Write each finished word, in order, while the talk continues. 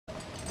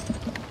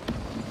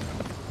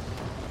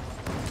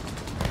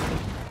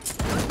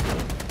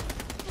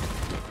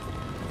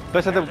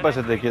Πέσετε που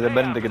πέσετε και δεν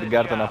παίρνετε και την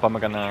κάρτα να πάμε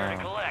κανένα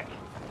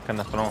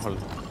stronghold.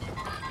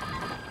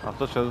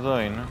 Αυτός εδώ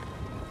είναι.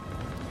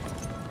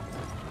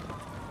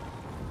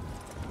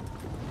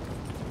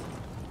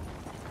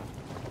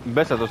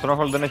 Μπέσα, το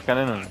stronghold δεν έχει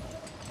κανέναν.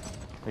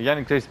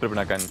 Γιάννη, ξέρεις τι πρέπει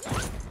να κάνεις.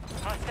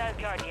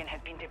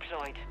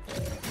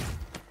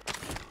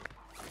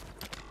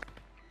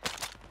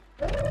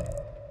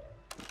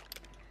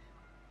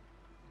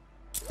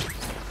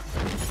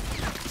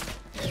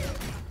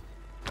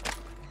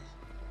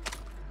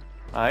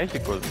 Α, έχει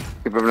κόσμο.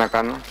 Τι πρέπει να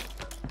κάνω?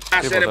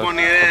 Άσε ρε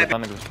πονηρέ.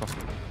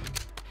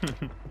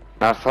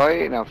 Να έρθω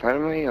ή να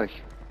φέρουμε ή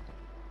όχι?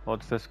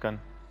 Ό,τι θες κάνει.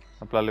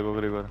 Απλά λίγο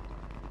γρήγορα.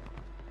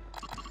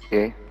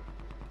 Okay.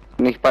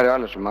 Δεν έχει πάρει ο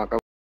άλλος ο Μάκα.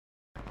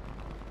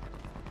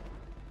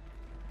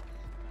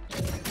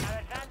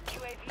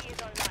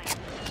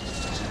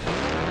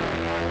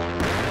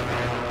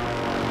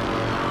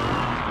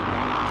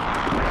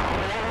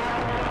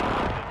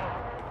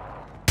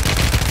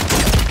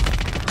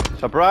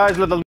 Surprise,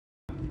 little.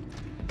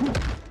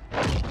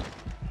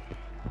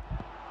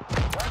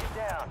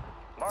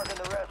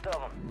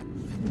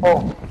 Oh.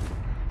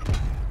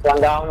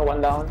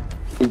 One down.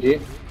 GG.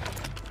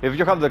 If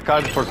you have the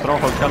card for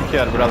stronghold, come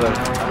here, brother.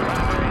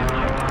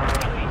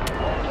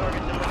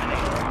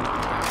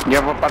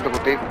 Για πάρ' το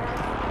κουτί.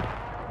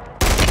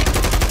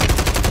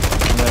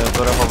 Ναι,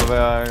 τώρα έχω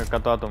βέβαια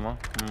 100 άτομα.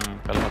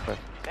 Καλά θα πέσει.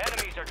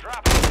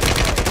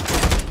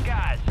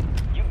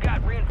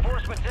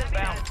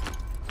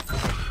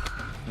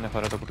 Μια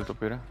φορά το κουτί το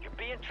πήρα.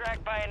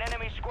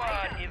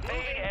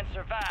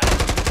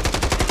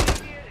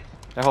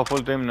 Έχω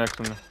full team next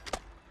to me.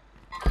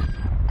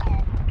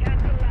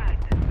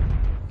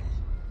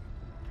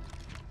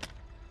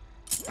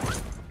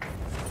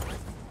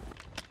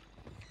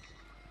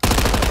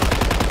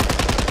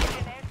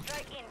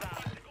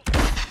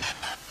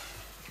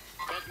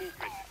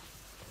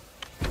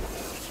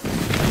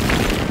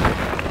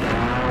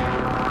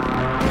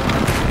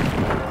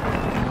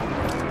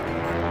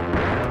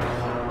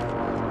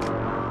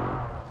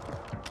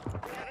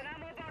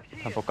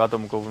 Από κάτω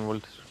μου κόβουν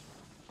βόλτες.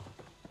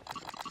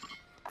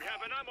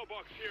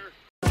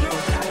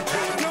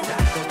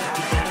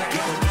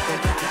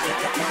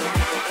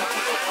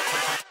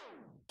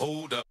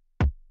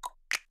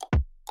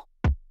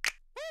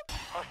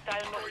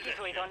 Hostile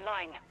Mosquito is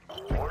online.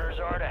 Orders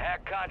are to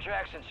hack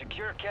contracts and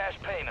secure cash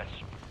payments.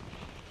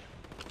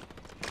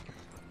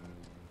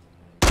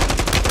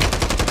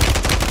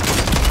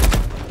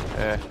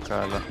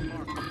 Καλά.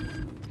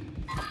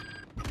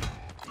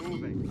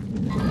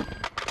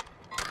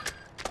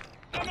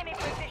 Enemy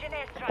precision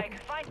airstrike.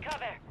 Find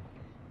cover.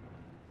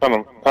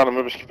 Κάνω με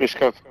επισκεφτείς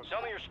κάτω.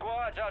 Some of your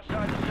squads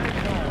outside the safe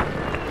zone.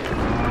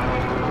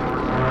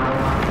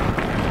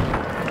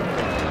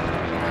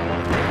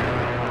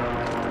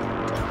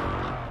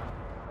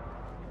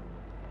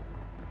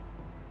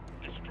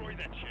 Destroy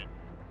that shit.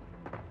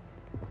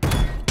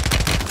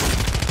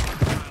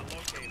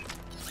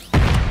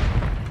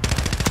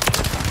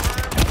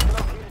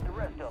 Located the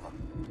rest of them.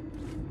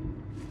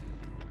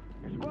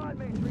 Your squad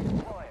mates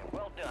redeploying.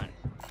 Well done.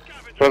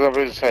 Πρώτα να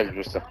βρεις άλλη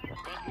μπροστά.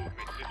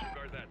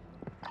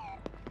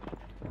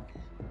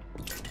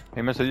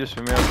 Είμαι σε ίδιο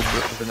σημείο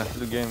από την αρχή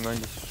του game,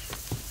 μάγκες.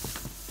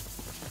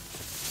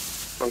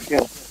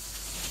 Όχι.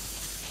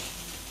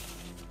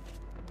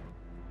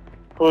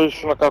 Πώς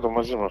ήσουν κάτω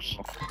μαζί μας.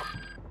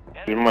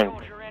 Λιμάνι,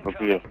 το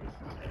πλοίο.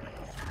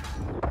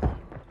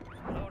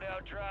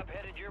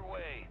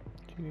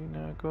 Τι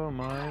είναι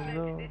ακόμα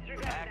εδώ.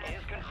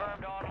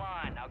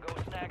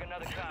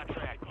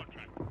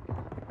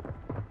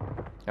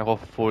 Έχω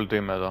full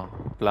team εδώ.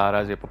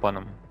 Πλαράζει από πάνω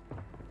μου.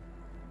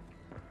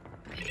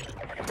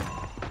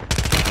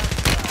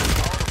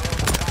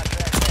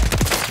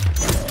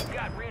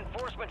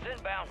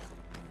 Inbound.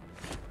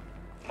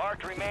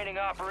 Marked remaining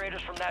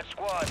operators from that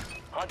squad.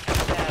 Hunt them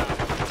down.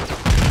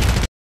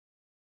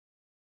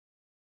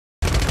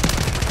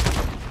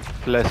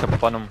 Φλες από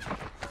πάνω μου.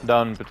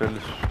 Down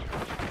επιτέλους.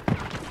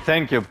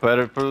 Thank you,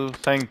 Purple.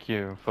 Thank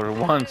you for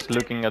once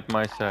looking at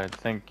my side.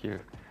 Thank you.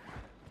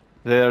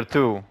 There are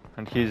two,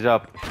 and he's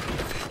up.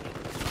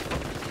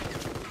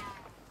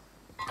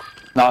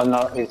 No,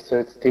 it's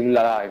still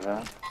alive,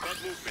 huh?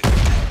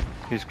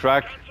 He's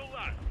cracked.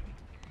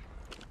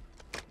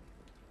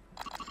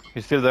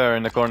 He's still there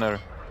in the corner.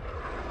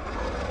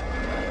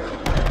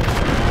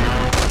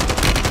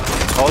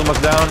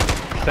 Almost down.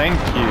 Thank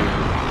you.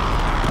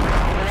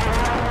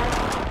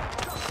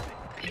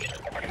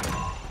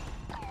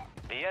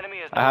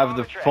 I have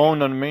the phone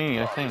on me,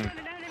 I think.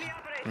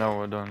 No,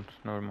 I don't.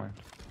 Never mind.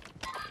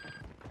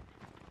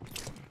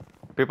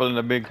 People in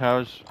the big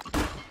house.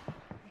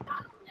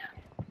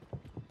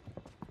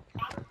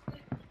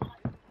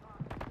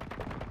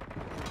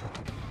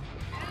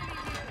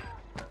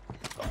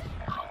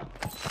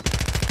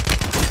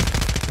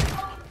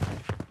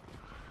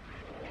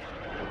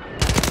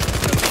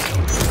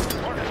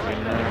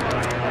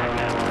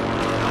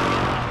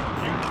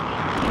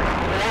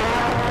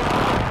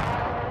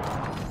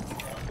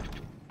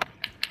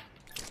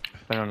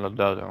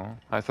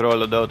 I throw a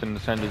loadout in the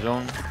sandy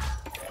zone.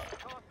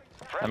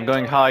 I'm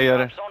going higher.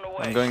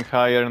 I'm going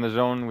higher in the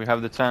zone. We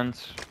have the chance.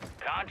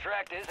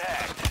 Contract is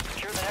hacked.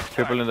 Secure the next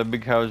People in the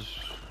big house.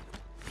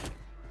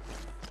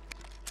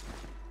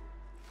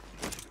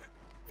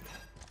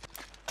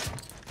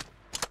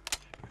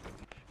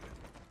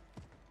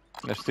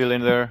 They're still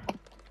in there.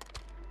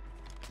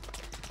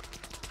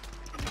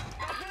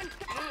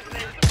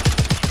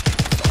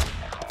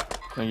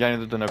 Τον Γιάννη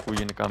δεν τον ακούει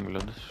γενικά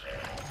μιλώντας.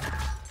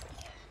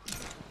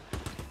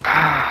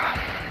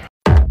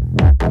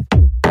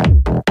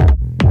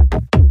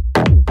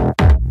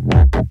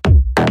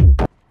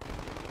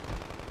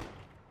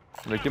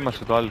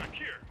 Δοκίμασε το άλλο.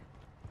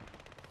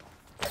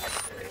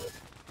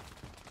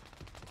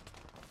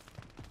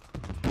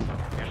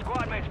 Your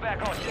squad mates back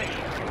on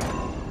station.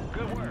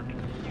 Good work.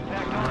 You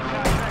backed all the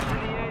contracts in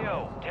the AO.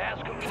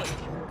 Task complete.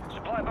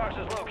 Supply box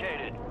is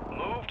located.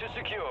 Move to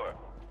secure.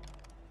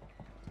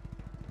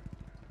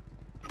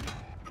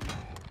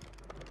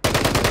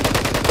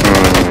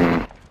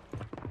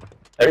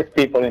 There is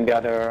people in the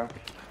other...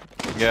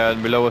 Yeah,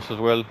 below us as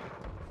well.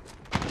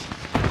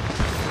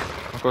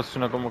 Ο Κώστας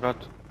είναι ακόμα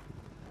κάτω.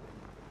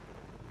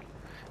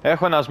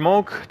 Έχω ένα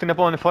smoke, την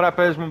επόμενη φορά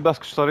πες μου μπας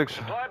και στο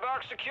ρίξω. Supply box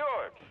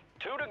secured.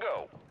 2 to go.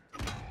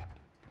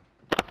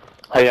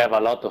 I have a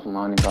lot of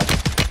money, but...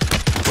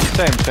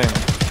 Same.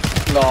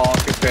 No,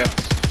 che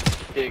pezzo.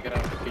 Che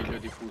gran figlio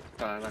di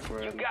puttana You've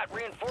quello. got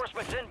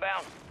reinforcements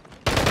inbound.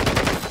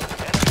 Enemies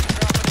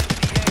dropping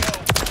into the AO.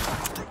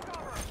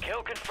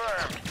 Kill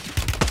confirmed.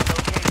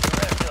 Locate the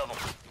rest of them.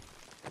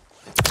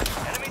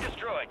 Enemy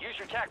destroyed. Use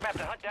your TAC map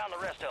to hunt down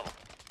the rest of them.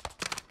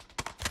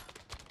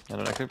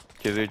 Εδώ να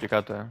και δύο και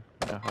κάτω,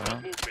 μια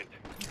χαρά.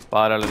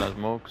 Πάραλε ένα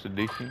smoke στην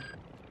τύχη.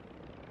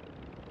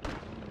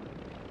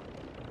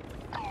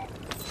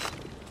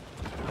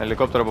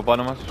 Ελικόπτερο από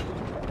πάνω μας.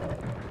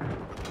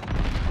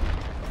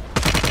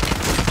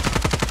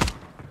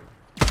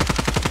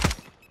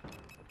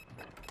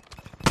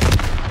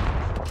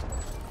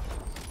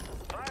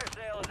 Fire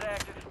sale is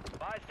active.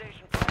 Buy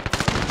station.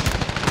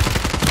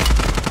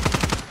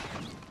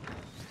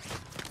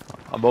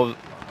 Above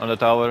on the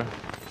tower.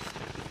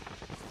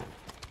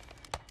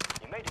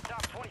 You made the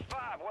top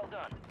 25. Well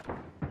done.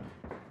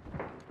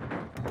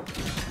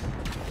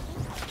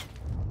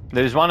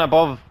 There is one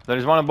above. There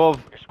is one above.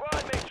 Your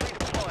squad mates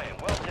redeploying.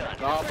 Well done.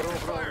 No,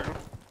 bro.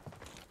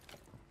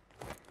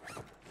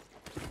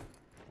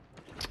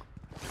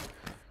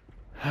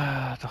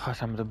 Το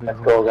χάσαμε τον Let's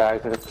πύργο. go,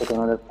 guys. Let's put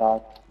another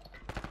part.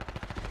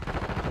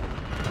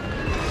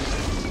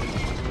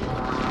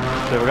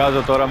 Σε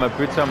βγάζω τώρα με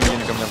πίτσα, μου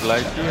γίνει καμιά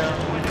βλάκια.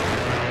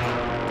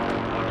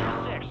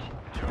 6.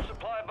 2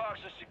 supply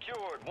boxes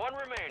secured. 1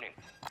 remaining.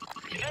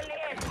 Friendly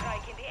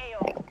airstrike in the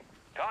AO.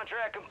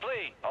 Contract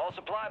complete. All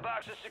supply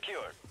boxes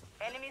secured.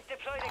 Enemies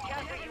deployed a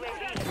counter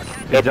UAV.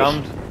 He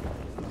jumped.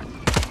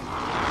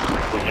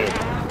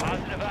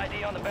 Positive ID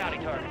on the bounty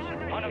targets.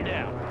 Hunt them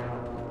down.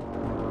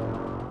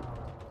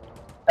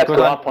 Let's Good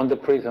go one. up on the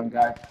prison,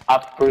 guys.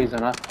 Up prison,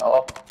 up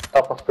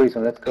top of prison.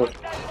 Let's go.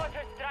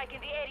 Mortar strike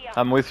in the area.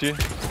 I'm with you.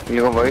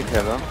 Λίγο βοήθεια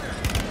εδώ.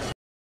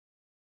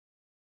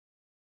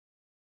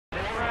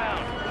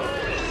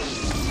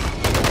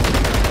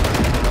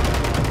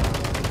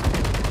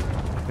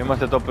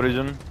 Είμαστε top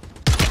prison.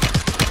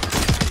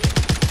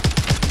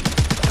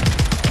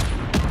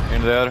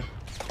 In there.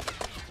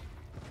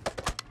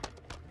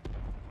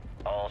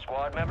 All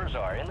squad members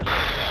are in the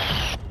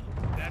safe.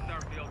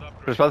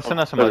 Προσπάθησε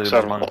να σε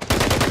μαζί, Μαν.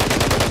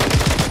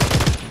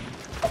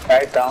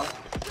 Okay, down.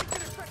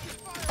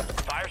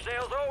 Fire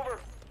sale's over.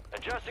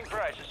 Adjusting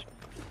prices.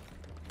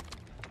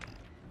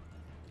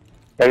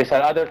 There is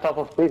another top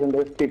of prison.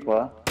 There's people,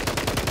 huh?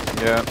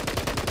 Yeah.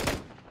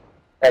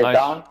 Hey, Nice.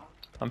 down.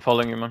 I'm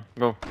following you, man.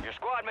 Go. Your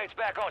squad mates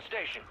back on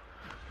station.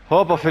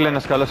 Ωπα φίλε,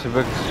 ένας καλός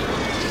συμπαίκτης.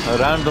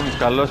 Random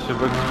καλός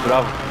συμπαίκτης.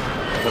 Μπράβο.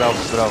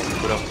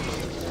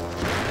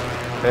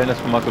 Ένας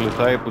που με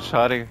ακολουθάει, που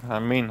σάρει.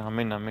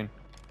 Αμήν.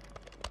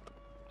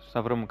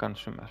 Σταυρό μου κάνουν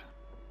σήμερα.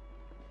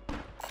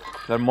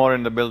 There are more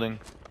in the building.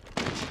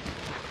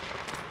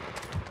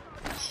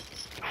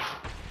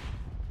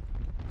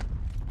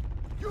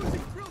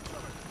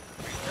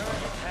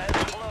 Has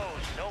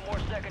closed. No more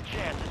second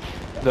chances.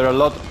 There are a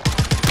lot.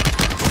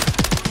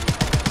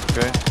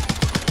 Okay.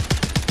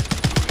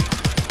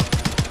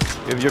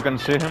 If you can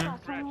see him.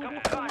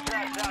 Couple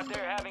contracts out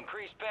there have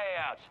increased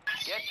payouts.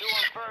 Get to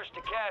them first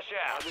to cash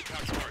out.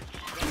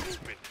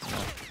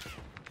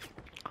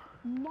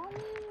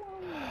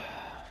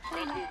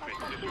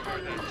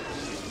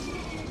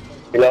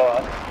 Below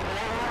us.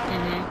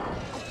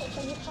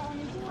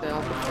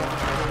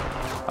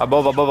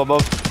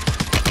 Above.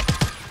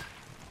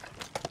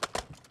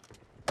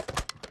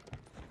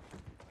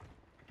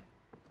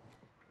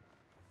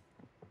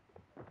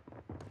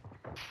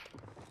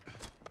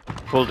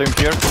 Full team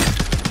here.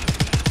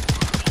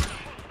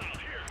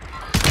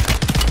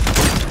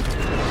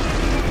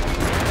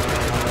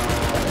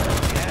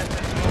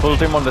 Full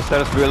team on the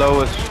stairs below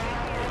us.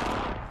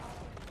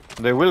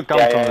 They will come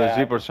from the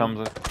zip or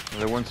something.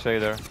 They won't stay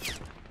there.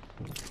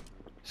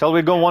 Shall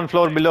we go one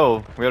floor below?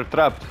 We are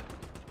trapped.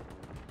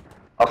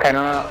 Okay,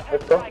 no.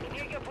 Let's go. Strike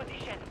near your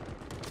position.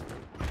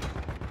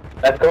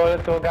 Let's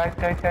go, guys.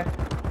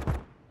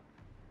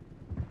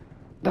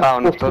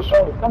 Down αυτός.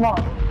 Come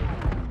on.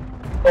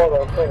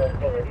 Forward.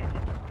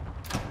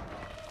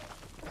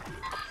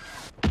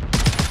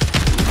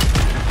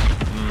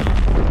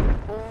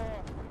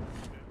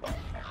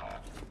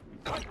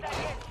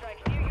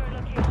 Airstrike near your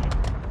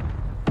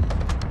location.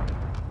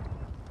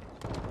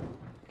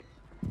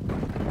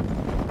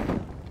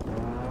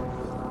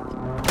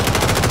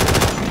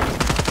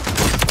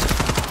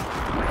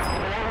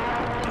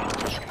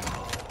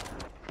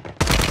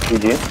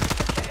 GG.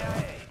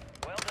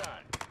 Well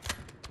done.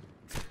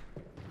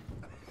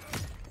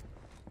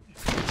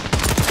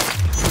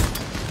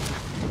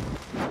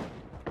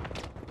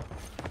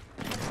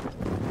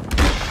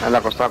 Έλα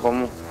Κωστάκο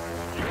μου.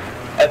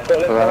 Let's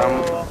Το δαρά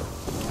μου. go.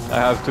 I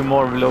have two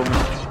more below me.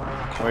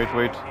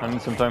 Wait, I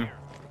need some time.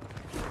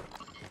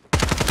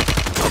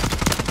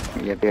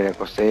 Γιατί ρε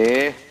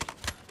Κωστή.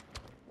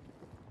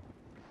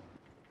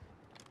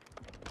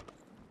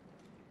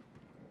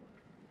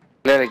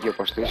 Λέρε και ο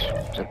Κωστής,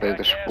 σε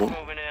περίπτωση Gas που.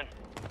 moving in.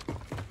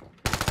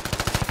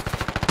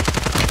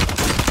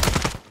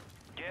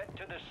 Get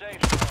to the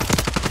safe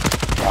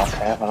zone.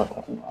 Okay,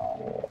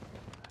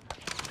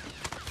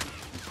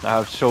 I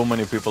have so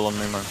many people on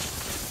me, man.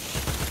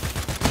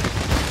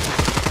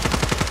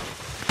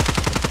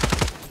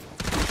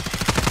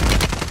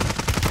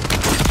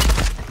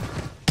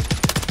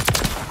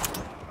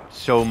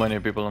 So many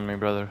people on me,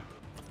 brother.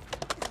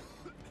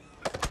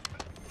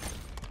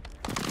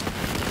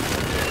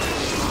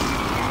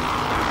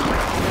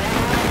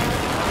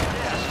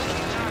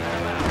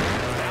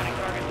 Bounty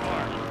targets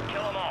marked.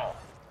 Kill them all.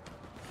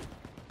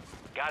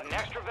 Got an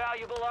extra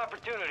valuable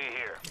opportunity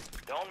here.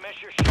 Don't miss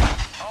your shot.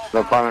 All Το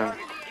bounty πάμε. targets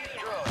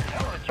destroyed.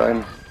 Hell of a Το job.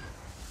 είναι.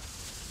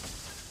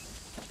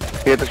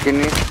 Πήγε το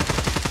σκηνή.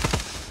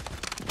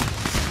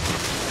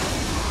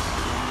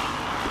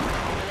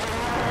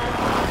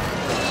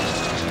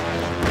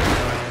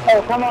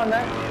 Oh, come on,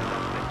 man.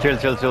 Chill.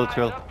 Sign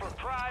up for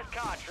prize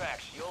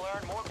contracts. You'll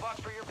earn more bucks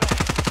for your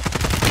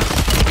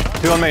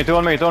buck. Two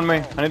on me.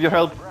 I need your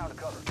help.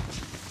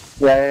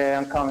 Yeah,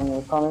 I'm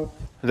coming.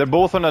 They're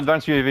both on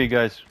advanced UAV,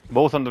 guys.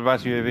 Both on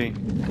advanced UAV.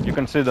 You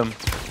can see them.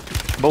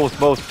 Both.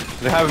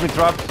 They have me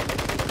trapped.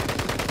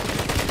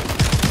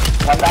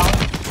 One down.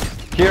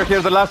 Here,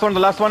 the last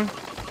one.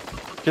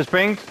 Just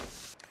pinged.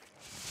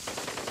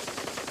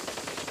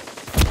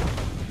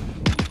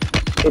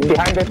 It's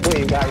behind the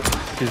tree, guys.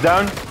 He's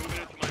down.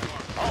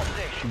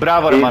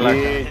 Bravo, ρε μαλάκα.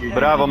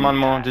 Bravo, man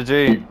mo.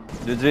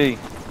 GG.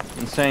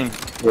 Insane.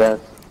 Yes.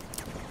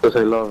 Because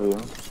I love you.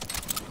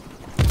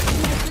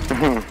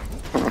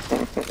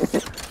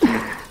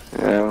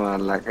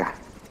 Μαλάκα.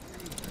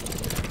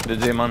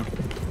 GG, man.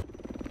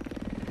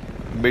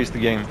 Beast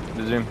game.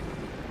 GG.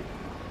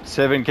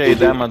 7k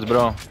damage,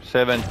 bro.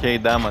 7k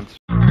damage.